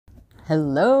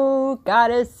Hello,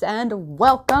 goddess, and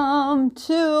welcome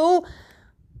to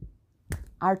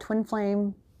our twin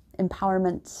flame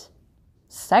empowerment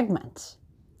segment.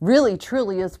 Really,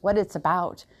 truly is what it's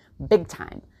about, big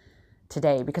time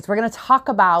today, because we're going to talk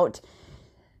about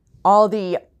all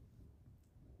the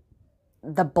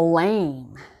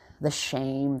blame, the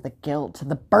shame, the guilt,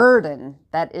 the burden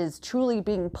that is truly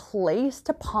being placed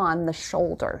upon the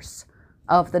shoulders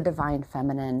of the divine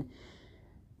feminine,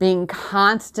 being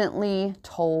constantly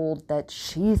told that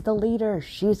she's the leader,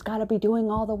 she's got to be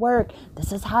doing all the work.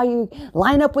 This is how you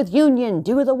line up with union,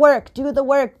 do the work, do the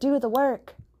work, do the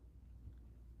work.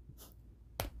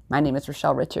 My name is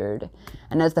Rochelle Richard,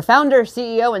 and as the founder,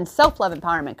 CEO, and self-love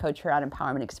empowerment coach here at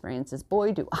Empowerment Experiences,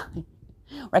 boy, do I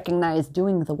recognize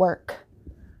doing the work.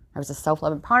 I was a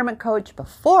self-love empowerment coach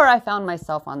before I found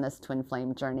myself on this twin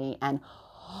flame journey, and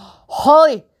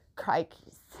holy crikey,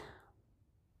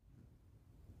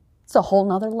 it's a whole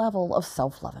nother level of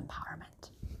self-love empowerment.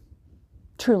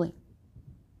 Truly.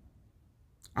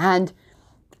 And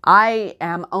I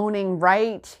am owning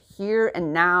right here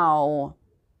and now,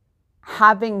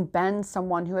 having been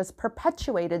someone who has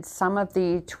perpetuated some of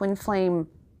the twin flame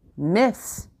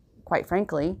myths, quite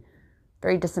frankly,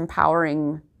 very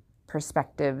disempowering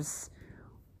perspectives,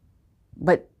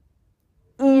 but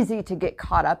easy to get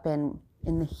caught up in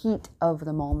the heat of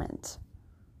the moment.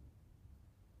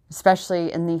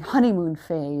 Especially in the honeymoon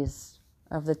phase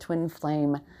of the twin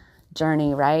flame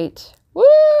journey, right?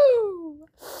 Woo!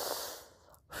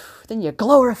 Then you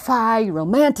glorify, you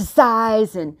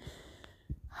romanticize, and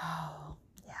oh,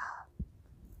 yeah.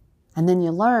 And then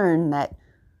you learn that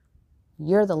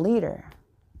you're the leader,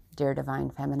 dear divine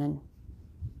feminine.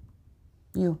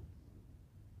 You.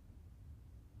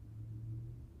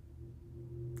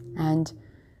 And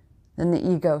then the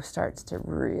ego starts to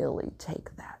really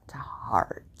take that to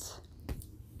heart.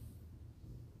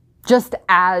 Just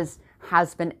as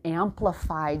has been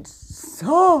amplified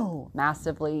so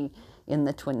massively in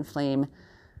the twin flame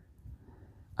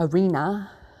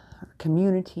arena or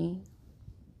community,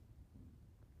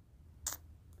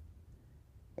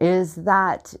 is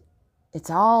that it's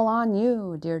all on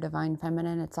you, dear divine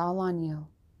feminine. It's all on you.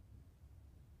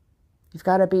 You've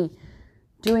got to be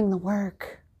doing the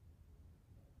work.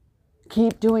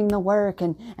 Keep doing the work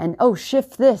and oh,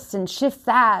 shift this and shift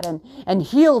that and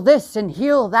heal this and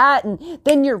heal that, and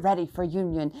then you're ready for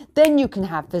union. Then you can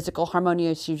have physical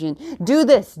harmonious union. Do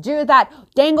this, do that.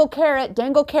 Dangle carrot, yank.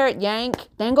 Dangle carrot, yank.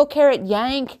 Dangle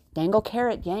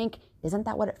carrot, yank. Isn't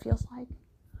that what it feels like?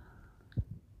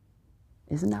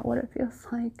 Isn't that what it feels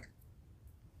like?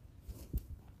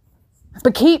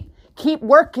 But keep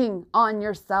working on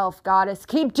yourself, goddess.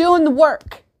 Keep doing the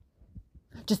work.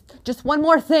 Just one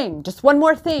more thing,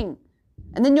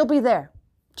 and then you'll be there.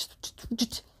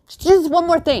 Just one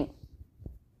more thing.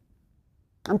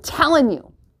 I'm telling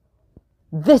you,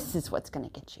 this is what's going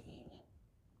to get you union.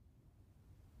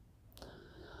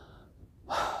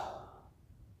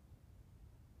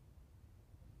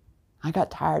 I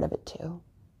got tired of it too.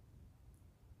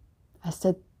 I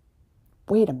said,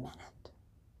 wait a minute.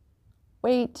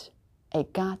 Wait a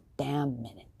goddamn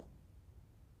minute.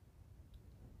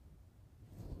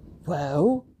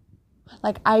 Whoa.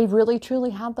 Like, I really truly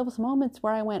had those moments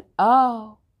where I went,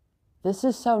 oh, this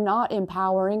is so not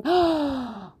empowering.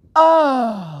 Oh,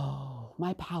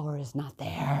 my power is not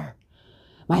there.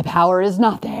 My power is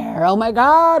not there. Oh my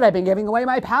God, I've been giving away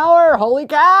my power. Holy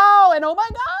cow. And oh my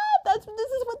God, this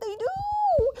is what they do.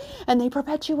 And they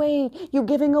perpetuate you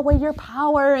giving away your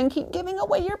power and keep giving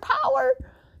away your power.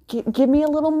 Give me a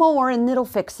little more and it'll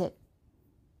fix it.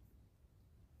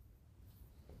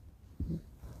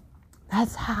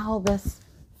 That's how this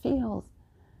feels.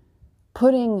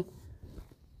 Putting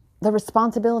the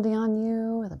responsibility on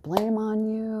you, the blame on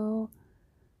you.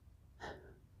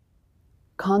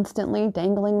 Constantly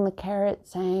dangling the carrot,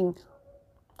 saying,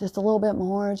 just a little bit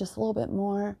more, just a little bit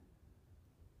more.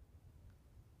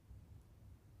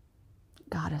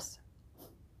 Goddess,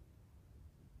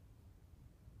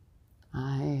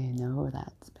 I know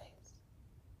that space.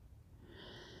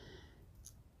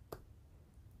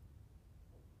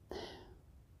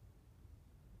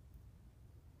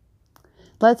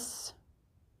 Let's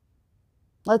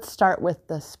start with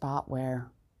the spot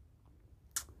where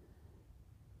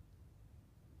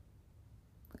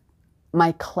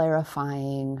my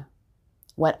clarifying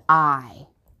what I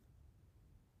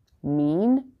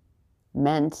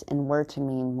meant, and were to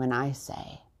mean when I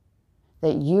say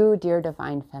that you, dear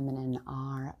divine feminine,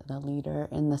 are the leader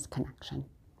in this connection.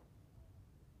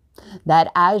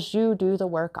 That as you do the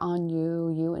work on you,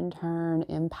 you in turn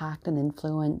impact and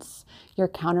influence your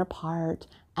counterpart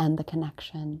and the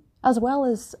connection as well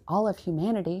as all of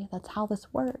humanity. That's how this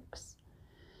works.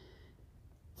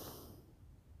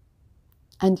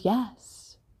 And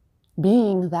yes,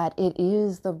 being that it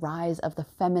is the rise of the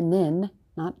feminine,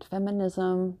 not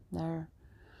feminism,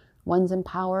 one's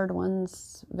empowered,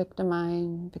 one's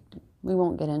victimized. We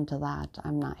won't get into that.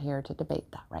 I'm not here to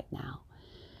debate that right now.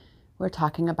 We're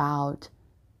talking about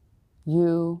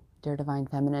you, dear divine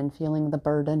feminine, feeling the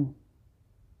burden,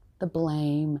 the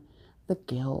blame, the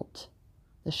guilt,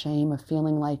 the shame of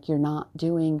feeling like you're not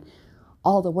doing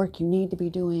all the work you need to be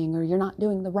doing, or you're not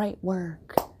doing the right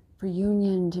work for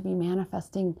union to be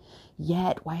manifesting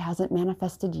yet. Why hasn't it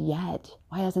manifested yet?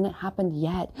 Why hasn't it happened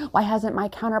yet? Why hasn't my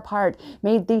counterpart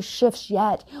made these shifts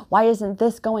yet? Why isn't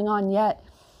this going on yet?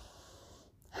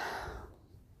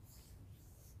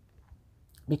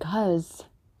 Because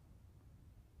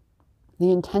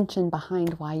the intention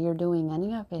behind why you're doing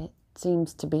any of it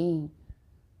seems to be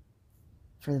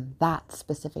for that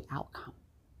specific outcome.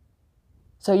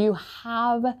 So you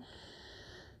have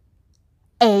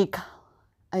a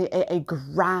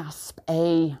grasp,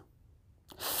 a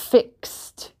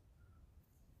fixed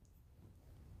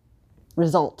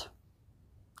result,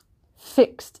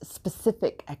 fixed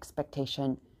specific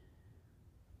expectation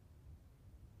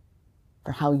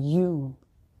for how you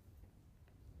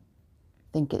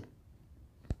think it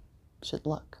should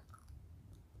look.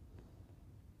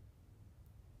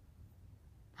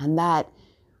 And that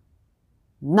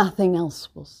nothing else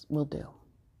will do.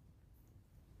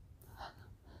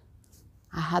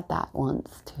 I had that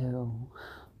once too.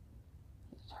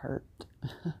 It hurt,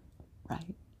 right?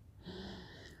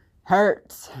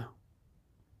 Hurts.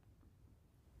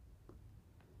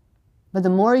 But the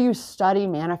more you study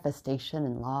manifestation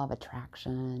and law of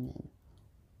attraction and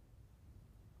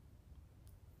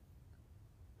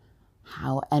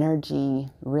how energy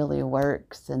really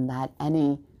works, and that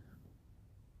any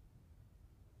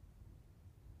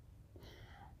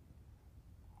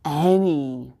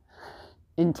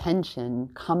intention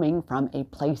coming from a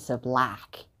place of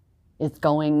lack is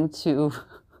going to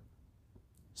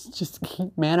just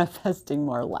keep manifesting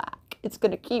more lack. It's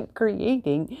going to keep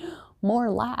creating more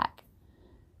lack.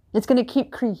 It's going to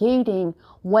keep creating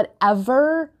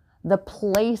whatever the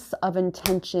place of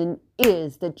intention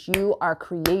is that you are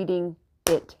creating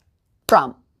it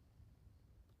from.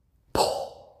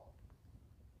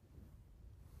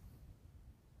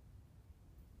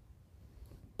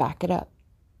 Back it up.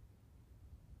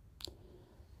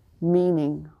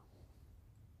 Meaning,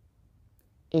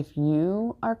 if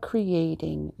you are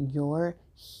creating your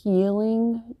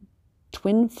healing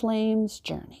twin flames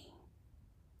journey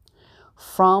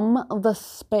from the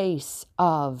space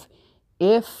of,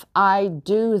 if I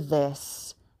do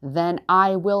this, then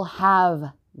I will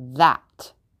have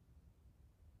that.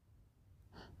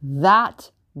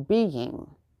 That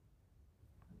being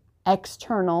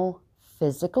external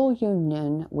physical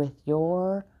union with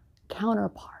your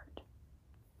counterpart,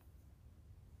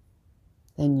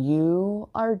 then you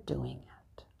are doing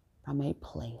it from a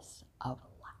place of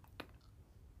lack.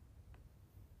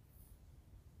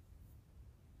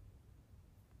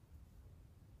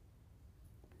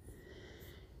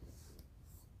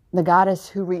 The goddess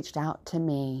who reached out to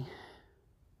me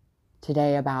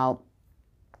today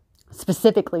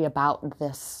specifically about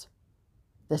this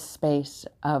space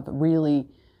of really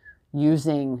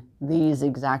using these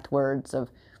exact words of,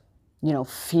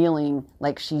 feeling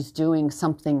like she's doing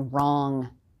something wrong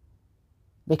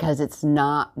because it's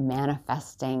not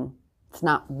manifesting, it's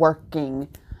not working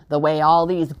the way all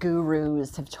these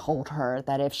gurus have told her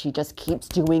that if she just keeps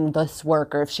doing this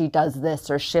work, or if she does this,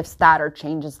 or shifts that, or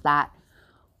changes that.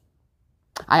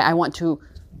 I want to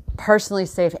personally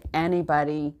say, if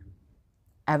anybody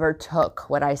ever took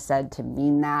what I said to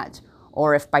mean that,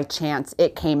 or if by chance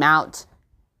it came out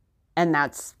and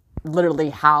that's literally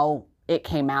how it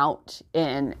came out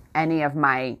in any of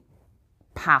my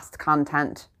past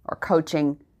content or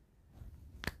coaching,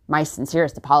 my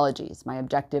sincerest apologies. My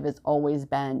objective has always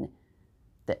been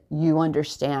that you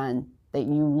understand, that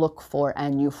you look for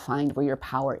and you find where your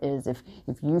power is. If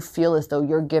you feel as though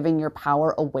you're giving your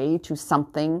power away to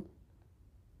something,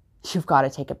 you've got to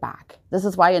take it back. This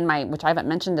is why which I haven't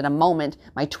mentioned in a moment,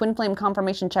 my twin flame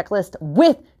confirmation checklist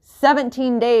with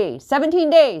 17 days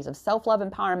of self-love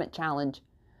empowerment challenge.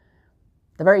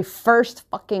 The very first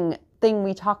fucking thing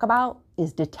we talk about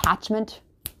is detachment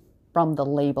from the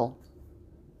label.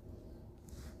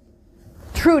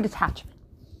 True detachment.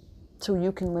 So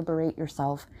you can liberate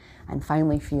yourself and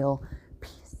finally feel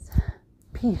peace.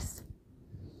 Peace.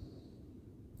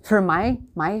 For my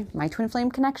twin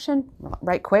flame connection,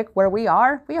 right quick, where we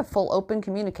have full open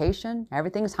communication.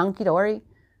 Everything's hunky-dory.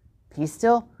 He's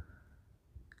still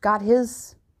got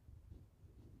his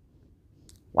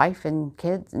wife and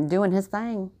kids and doing his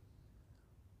thing.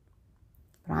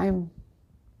 But I'm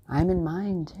in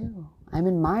mine too. I'm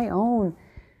in my own.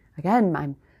 Again,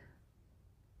 I'm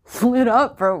lit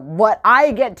up for what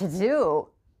I get to do.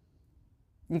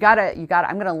 You gotta,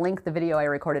 I'm gonna link the video I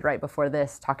recorded right before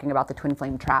this talking about the twin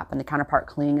flame trap and the counterpart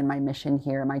cling and my mission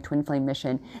here, my twin flame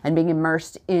mission, and being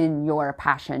immersed in your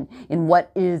passion, in what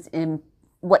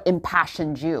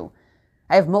impassions you.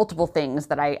 I have multiple things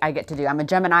that I get to do. I'm a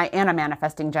Gemini and a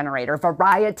manifesting generator.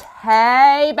 Variety,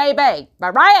 baby,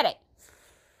 variety.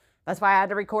 That's why I had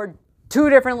to record 2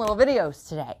 different little videos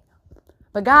today.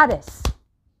 But goddess,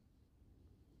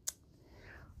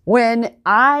 when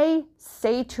I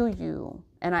say to you,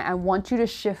 and I want you to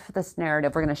shift this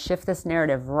narrative, we're going to shift this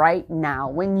narrative right now.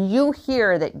 When you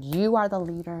hear that you are the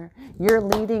leader, you're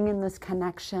leading in this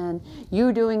connection,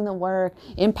 you doing the work,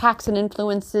 impacts and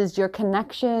influences your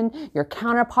connection, your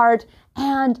counterpart,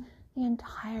 and the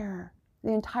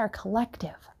entire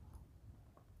collective.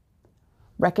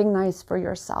 Recognize for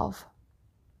yourself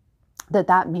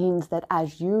that means that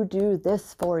as you do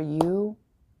this for you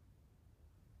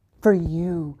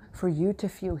to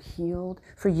feel healed,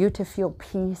 for you to feel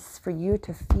peace, for you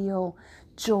to feel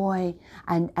joy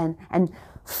and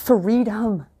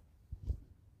freedom.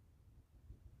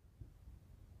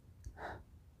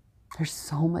 There's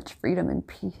so much freedom and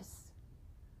peace.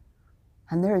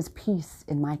 And there is peace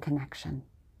in my connection.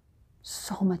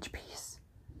 So much peace.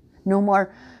 No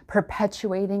more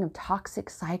perpetuating of toxic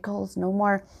cycles, no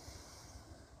more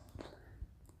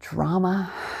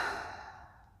drama.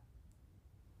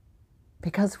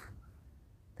 Because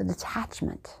the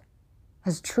detachment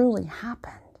has truly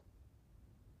happened.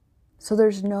 So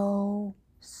there's no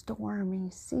stormy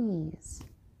seas.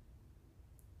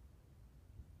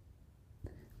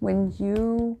 When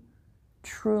you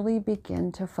truly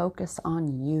begin to focus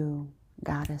on you,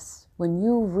 goddess, when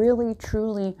you really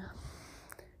truly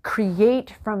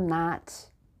create from that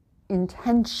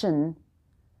intention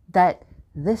that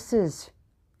this is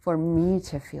for me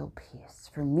to feel peace,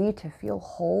 for me to feel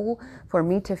whole, for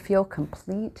me to feel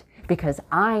complete, because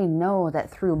I know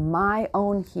that through my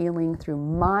own healing, through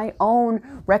my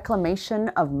own reclamation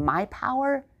of my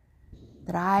power,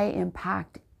 that I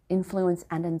impact, influence,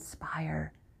 and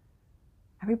inspire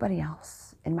everybody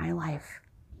else in my life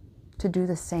to do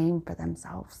the same for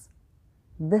themselves.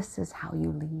 This is how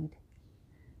you lead.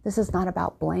 This is not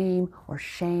about blame or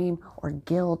shame or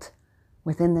guilt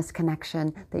within this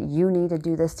connection that you need to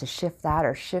do this to shift that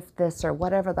or shift this or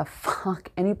whatever the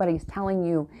fuck anybody's telling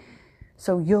you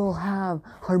so you'll have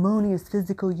harmonious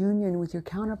physical union with your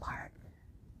counterpart.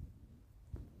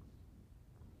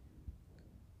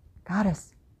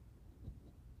 Goddess,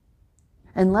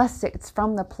 unless it's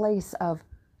from the place of,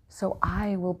 so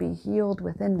I will be healed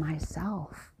within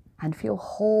myself and feel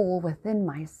whole within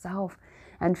myself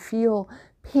and feel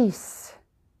peace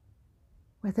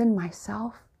within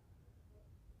myself,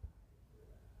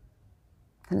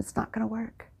 and it's not going to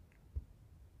work.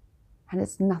 And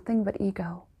it's nothing but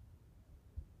ego.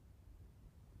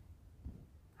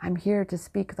 I'm here to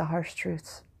speak the harsh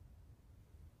truths.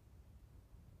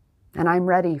 And I'm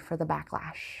ready for the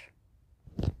backlash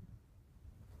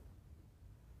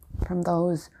from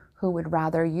those who would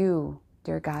rather you,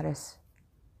 dear goddess,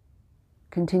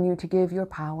 continue to give your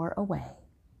power away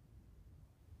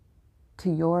to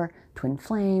your twin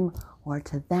flame or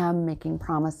to them making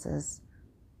promises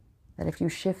that if you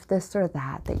shift this or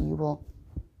that you will,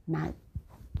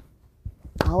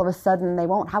 all of a sudden they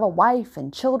won't have a wife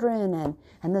and children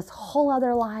and this whole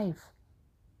other life.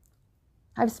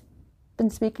 I've been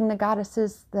speaking to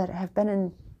goddesses that have been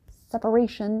in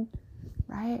separation,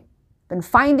 right? Been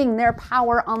finding their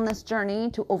power on this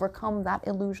journey to overcome that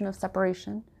illusion of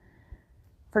separation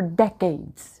for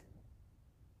decades.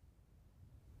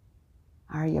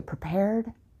 Are you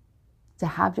prepared to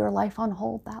have your life on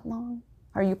hold that long?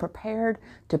 Are you prepared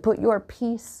to put your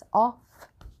peace off?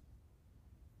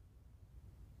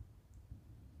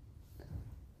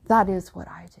 That is what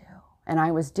I do. And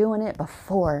I was doing it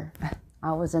before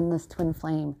I was in this twin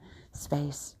flame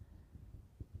space.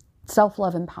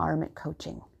 Self-love empowerment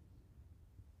coaching.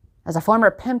 As a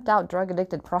former pimped out,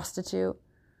 drug-addicted prostitute,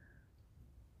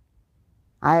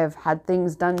 I have had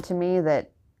things done to me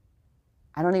that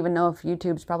I don't even know if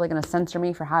YouTube's probably going to censor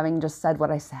me for having just said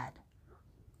what I said.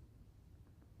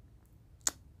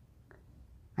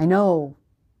 I know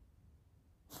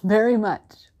very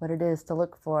much what it is to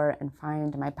look for and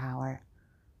find my power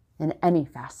in any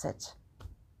facet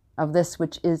of this,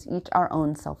 which is each our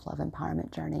own self-love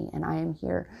empowerment journey. And I am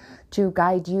here to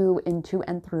guide you into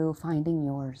and through finding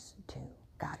yours too,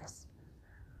 goddess.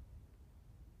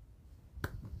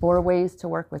 4 ways to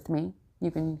work with me.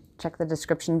 You can check the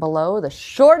description below. The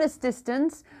shortest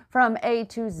distance from A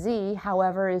to Z,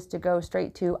 however, is to go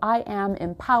straight to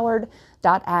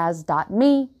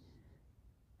ianempowered.as.me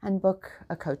and book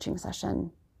a coaching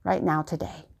session right now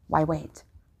today. Why wait?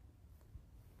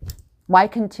 Why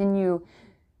continue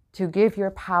to give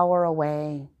your power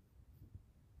away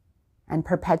and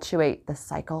perpetuate the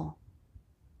cycle?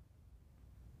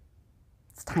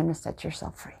 It's time to set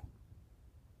yourself free.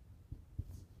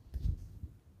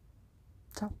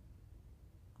 So,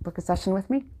 book a session with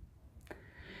me.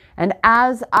 And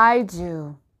as I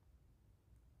do,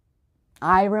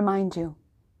 I remind you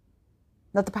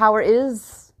that the power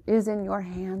is in your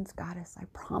hands, Goddess. I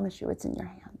promise you it's in your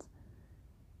hands.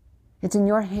 It's in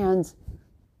your hands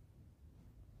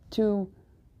to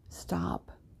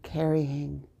stop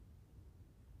carrying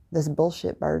this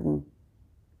bullshit burden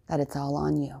that it's all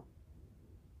on you.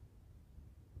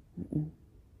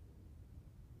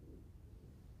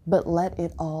 But let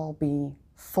it all be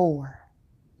for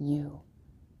you.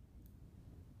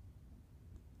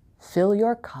 Fill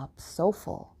your cup so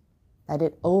full that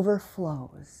it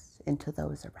overflows into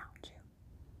those around you.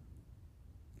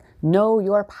 Know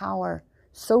your power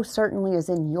so certainly is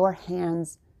in your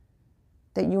hands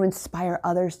that you inspire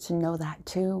others to know that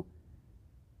too.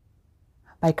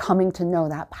 By coming to know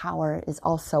that power is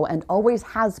also and always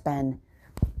has been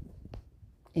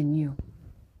in you.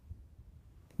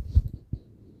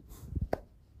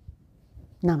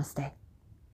 Namaste.